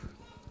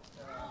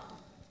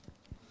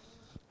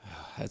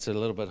It's a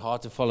little bit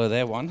hard to follow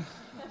that one.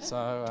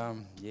 So,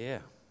 yeah.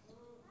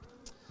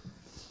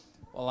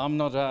 Well, I'm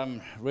not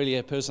really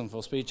a person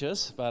for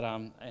speeches, but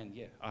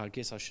I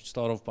guess I should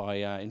start off by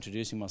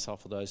introducing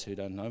myself for those who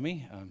don't know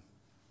me.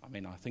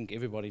 I think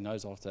everybody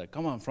knows after,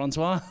 come on,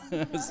 Francois.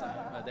 So,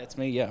 that's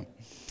me, yeah.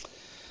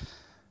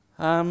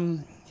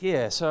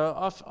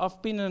 So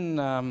I've been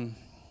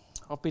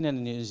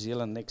in New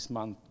Zealand next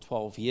month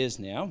 12 years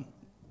now.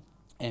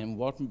 And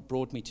what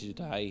brought me to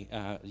today,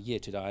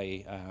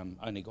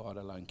 only God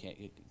alone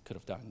could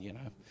have done, you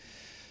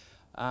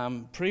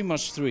know. Pretty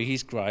much through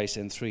His grace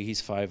and through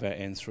His favour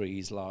and through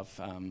His love,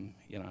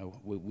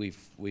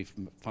 we've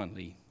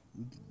finally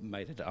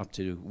made it up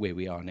to where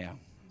we are now.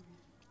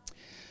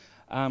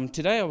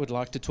 Today I would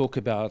like to talk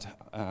about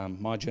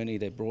my journey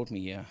that brought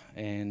me here,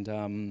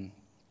 and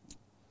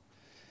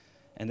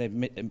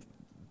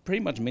pretty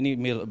much many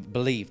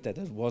believed that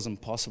it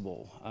wasn't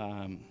possible.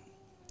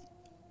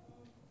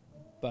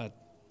 But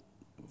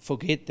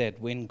forget that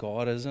when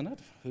God is in it,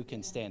 who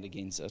can stand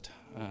against it?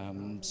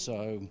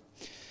 So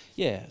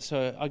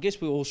I guess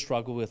we all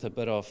struggle with a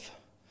bit of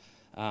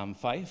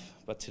faith,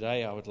 but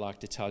today I would like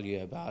to tell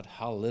you about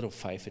how little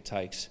faith it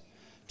takes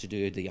to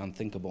do the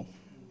unthinkable.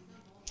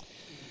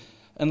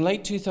 In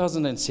late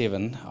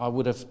 2007, I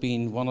would have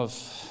been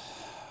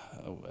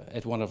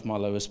at one of my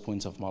lowest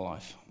points of my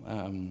life.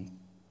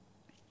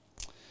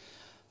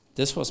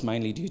 This was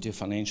mainly due to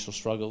financial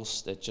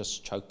struggles that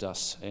just choked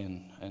us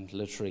and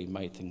literally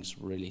made things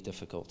really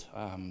difficult,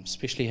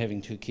 especially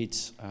having two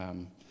kids,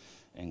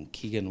 and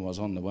Keegan was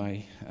on the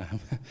way.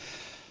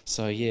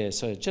 So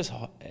it just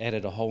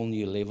added a whole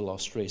new level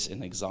of stress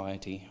and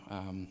anxiety.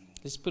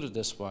 Let's put it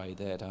this way,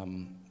 that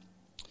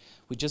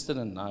we just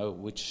didn't know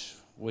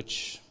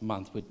which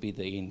month would be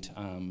the end,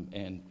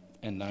 and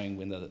knowing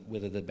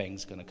whether the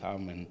bank's going to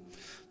come and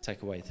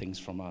take away things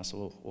from us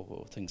or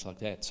things like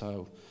that.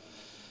 So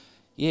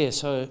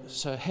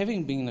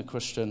having been a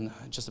Christian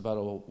just about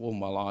all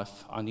my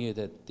life, I knew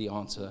that the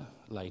answer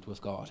laid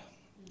with God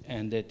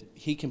and that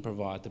He can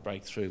provide the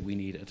breakthrough we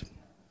needed.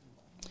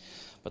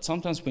 But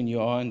sometimes when you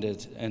are in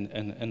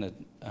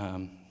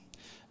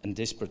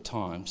desperate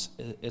times,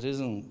 it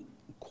isn't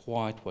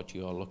quite what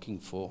you are looking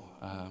for.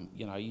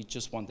 You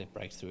just want that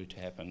breakthrough to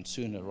happen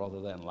sooner rather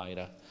than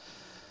later.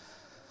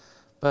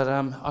 But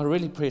I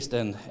really pressed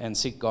in and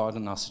seek God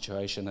in our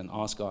situation and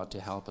asked God to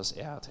help us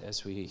out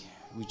as we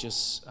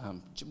just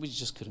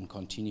couldn't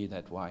continue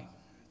that way.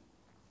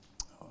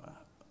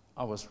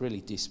 I was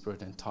really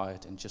desperate and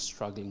tired and just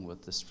struggling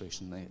with the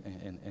stress and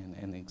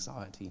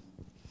anxiety.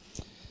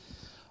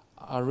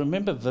 I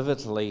remember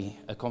vividly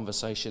a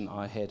conversation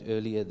I had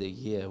earlier the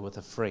year with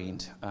a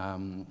friend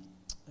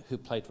who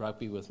played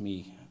rugby with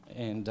me,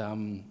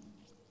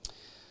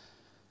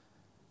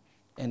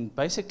 and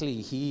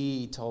basically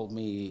he told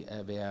me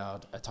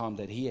about a time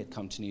that he had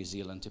come to New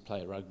Zealand to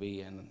play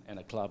rugby and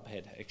a club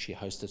had actually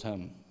hosted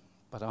him.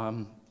 But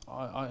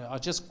I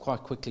just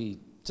quite quickly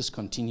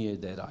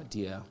discontinued that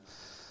idea,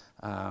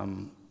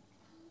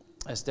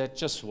 as that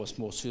just was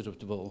more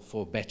suitable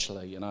for a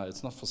bachelor.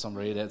 It's not for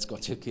somebody that's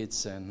got two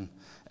kids and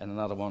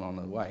another one on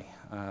the way.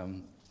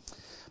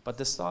 But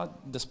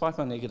despite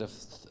my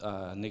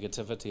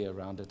negativity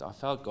around it, I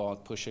felt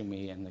God pushing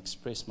me and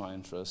express my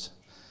interest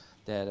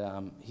that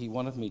He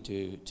wanted me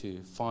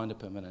to find a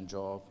permanent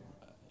job.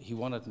 He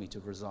wanted me to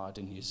reside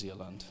in New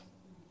Zealand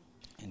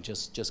and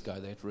just go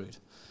that route.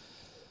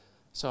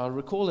 So I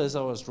recall as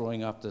I was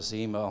drawing up this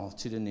email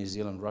to the New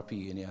Zealand Rugby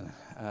Union,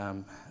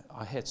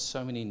 I had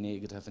so many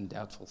negative and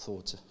doubtful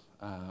thoughts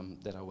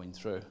that I went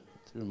through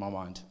my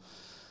mind.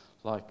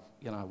 Like,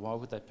 why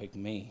would they pick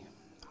me?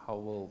 How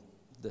will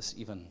this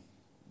even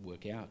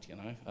work out,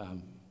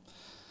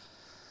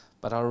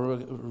 But I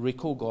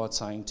recall God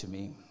saying to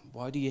me,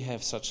 why do you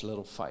have such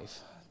little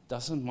faith?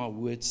 Doesn't my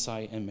word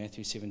say in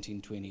Matthew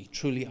 17:20,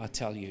 truly I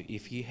tell you,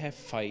 if you have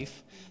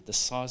faith the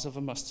size of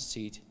a mustard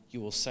seed, you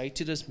will say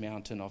to this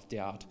mountain of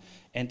doubt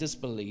and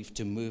disbelief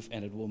to move,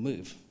 and it will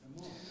move.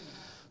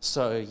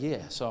 So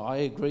I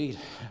agreed.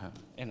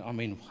 And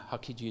how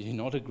could you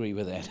not agree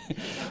with that?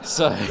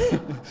 So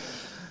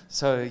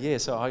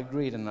I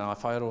agreed, and I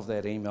fired off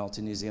that email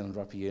to New Zealand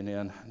Rugby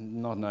Union,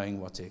 not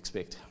knowing what to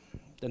expect.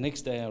 The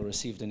next day I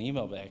received an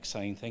email back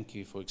saying thank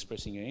you for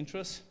expressing your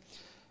interest.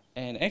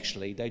 And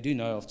actually, they do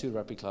know of two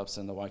rugby clubs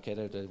in the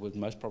Waikato that would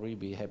most probably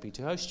be happy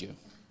to host you.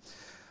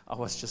 I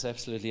was just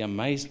absolutely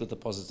amazed with the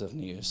positive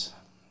news.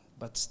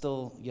 But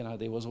still,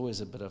 there was always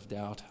a bit of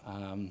doubt.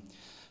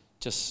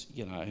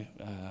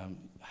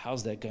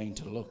 How's that going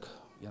to look?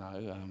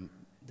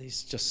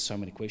 There's just so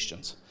many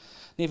questions.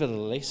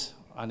 Nevertheless,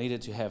 I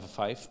needed to have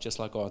faith, just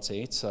like God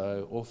said,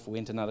 so off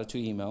went another 2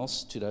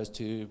 emails to those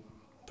 2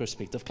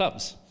 prospective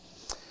clubs.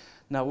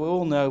 Now, we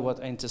all know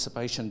what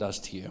anticipation does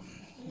to you.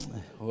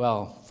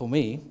 Well, for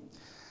me,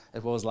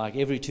 it was like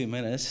every 2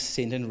 minutes,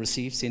 send and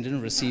receive, send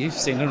and receive,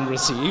 send and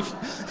receive,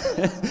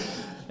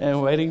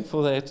 and waiting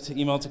for that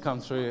email to come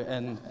through.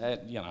 And,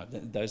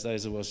 those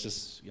days it was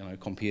just,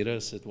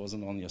 computers. It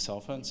wasn't on your cell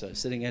phone. So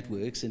sitting at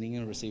work, sending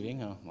and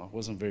receiving, I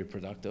wasn't very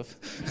productive.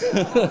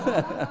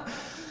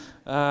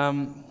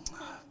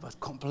 But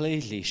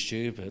completely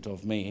stupid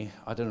of me,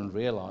 I didn't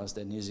realize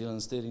that New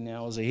Zealand's 13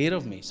 hours ahead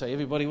of me. So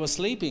everybody was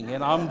sleeping,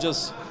 and I'm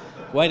just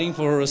waiting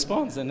for a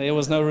response, and there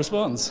was no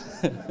response.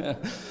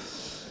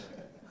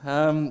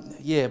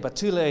 But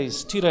 2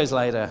 days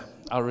later,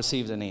 I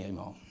received an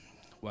email.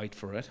 Wait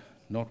for it,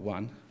 not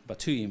one, but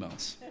 2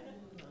 emails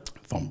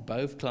from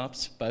both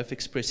clubs, both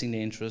expressing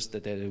their interest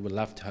that they would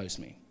love to host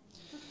me.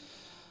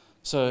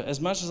 So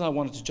as much as I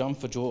wanted to jump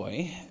for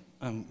joy,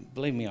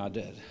 believe me, I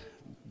did.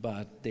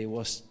 But there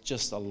was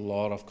just a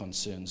lot of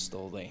concern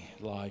still there.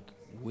 Like,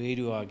 where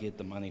do I get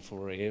the money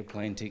for an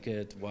airplane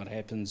ticket? What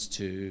happens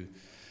to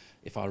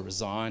if I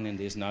resign and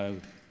there's no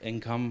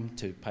income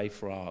to pay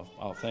for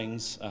our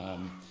things?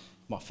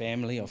 My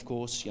family, of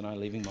course,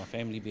 leaving my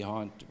family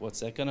behind,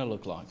 what's that going to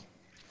look like?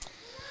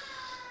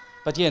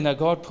 But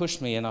God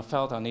pushed me, and I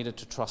felt I needed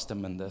to trust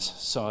him in this.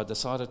 So I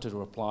decided to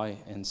reply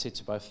and said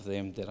to both of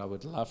them that I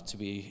would love to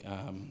be,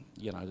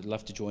 I'd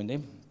love to join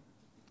them.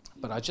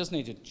 But I just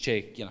need to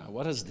check,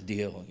 what is the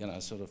deal?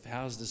 Sort of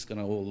how's this going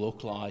to all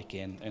look like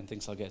and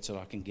things like that, so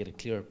I can get a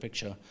clearer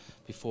picture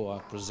before I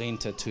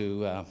present it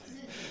to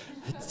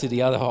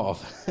the other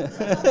half.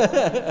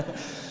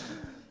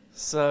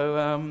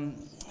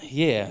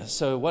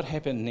 So what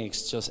happened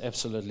next just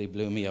absolutely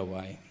blew me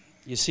away.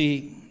 You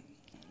see,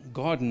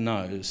 God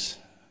knows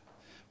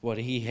what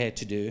he had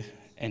to do,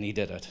 and he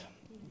did it.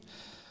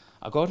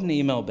 I got an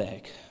email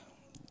back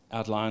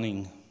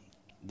outlining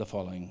the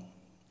following.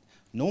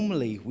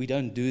 Normally, we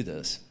don't do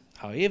this.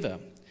 However,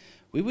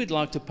 we would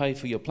like to pay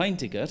for your plane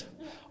ticket,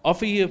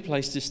 offer you a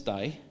place to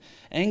stay,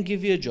 and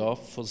give you a job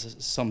for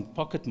some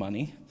pocket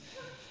money.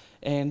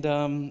 And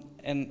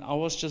I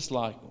was just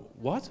like,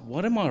 what?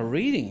 What am I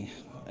reading?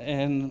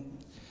 And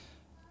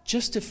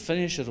just to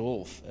finish it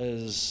off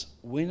is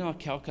when I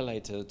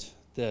calculated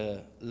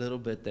the little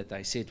bit that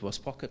they said was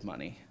pocket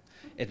money,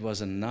 it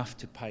was enough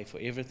to pay for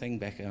everything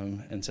back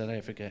home in South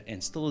Africa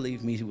and still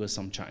leave me with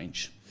some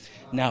change.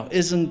 Now,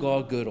 isn't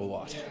God good or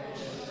what?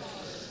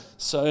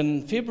 So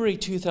in February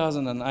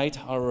 2008,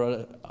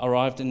 I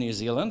arrived in New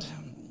Zealand.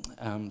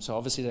 So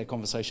obviously that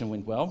conversation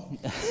went well.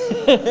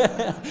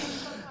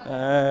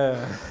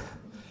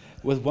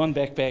 With one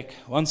backpack,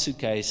 one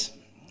suitcase,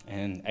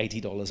 and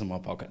 $80 in my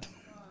pocket.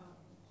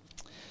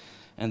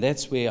 And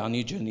that's where our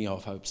new journey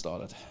of hope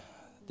started.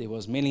 There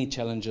was many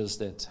challenges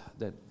that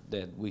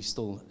we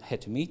still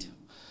had to meet,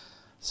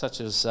 such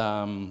as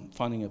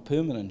finding a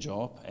permanent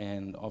job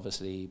and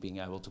obviously being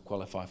able to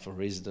qualify for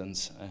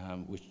residence,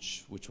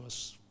 which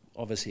was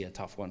obviously a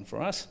tough one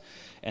for us,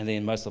 and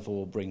then most of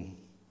all bring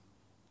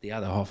the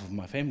other half of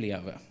my family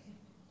over.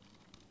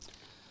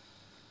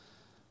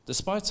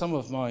 Despite some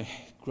of my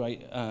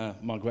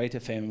greater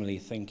family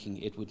thinking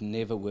it would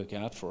never work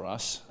out for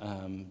us,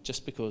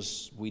 just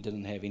because we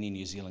didn't have any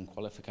New Zealand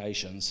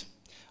qualifications,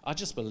 I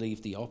just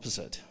believed the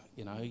opposite.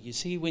 You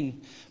see,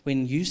 when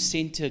you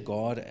center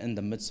God in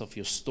the midst of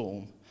your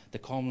storm, the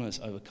calmness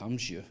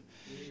overcomes you.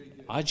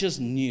 I just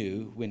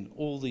knew when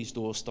all these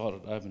doors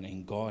started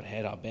opening, God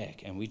had our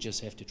back, and we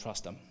just have to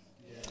trust him.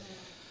 Yeah.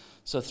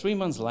 So 3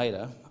 months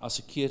later, I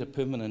secured a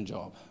permanent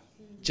job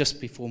just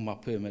before my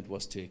permit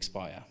was to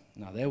expire.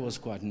 Now, that was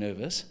quite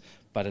nervous,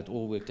 but it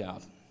all worked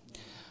out.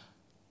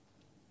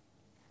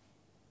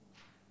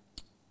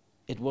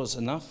 It was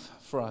enough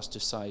for us to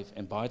save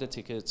and buy the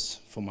tickets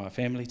for my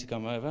family to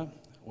come over,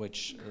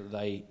 which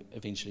they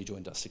eventually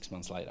joined us 6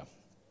 months later.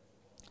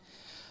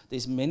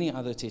 There's many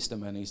other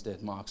testimonies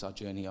that marks our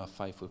journey of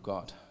faith with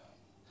God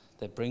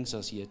that brings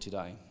us here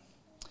today.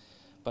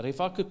 But if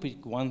I could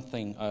pick one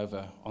thing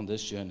over on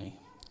this journey,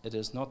 it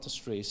is not to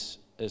stress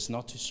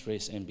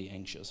and be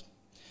anxious.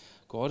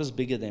 God is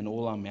bigger than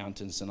all our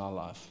mountains in our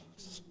life.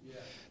 Yeah.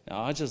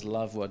 Now, I just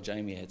love what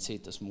Jamie had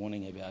said this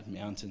morning about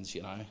mountains,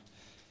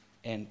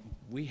 and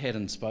we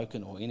hadn't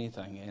spoken or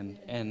anything,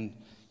 and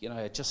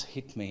it just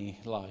hit me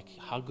like,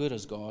 how good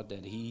is God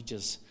that he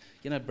just,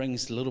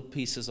 brings little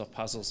pieces of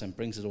puzzles and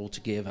brings it all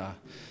together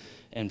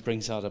and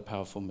brings out a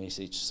powerful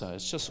message. So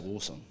it's just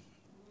awesome.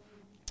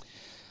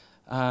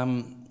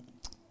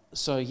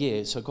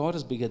 So God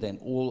is bigger than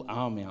all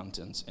our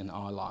mountains in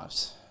our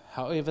lives.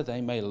 However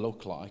they may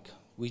look like,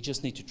 we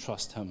just need to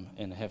trust him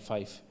and have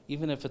faith.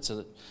 Even if it's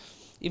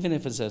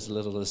as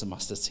little as a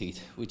mustard seed,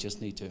 we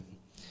just need to.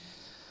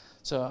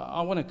 So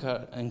I want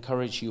to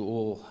encourage you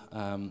all,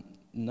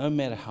 no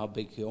matter how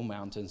big your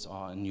mountains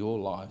are in your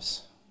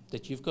lives,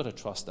 that you've got to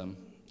trust them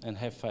and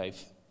have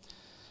faith.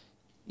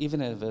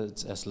 Even if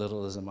it's as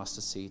little as a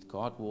mustard seed,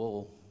 God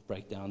will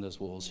break down those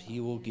walls. He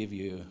will give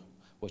you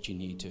what you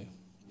need to.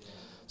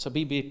 So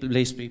be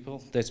blessed,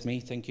 people. That's me.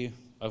 Thank you.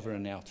 Over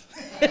and out.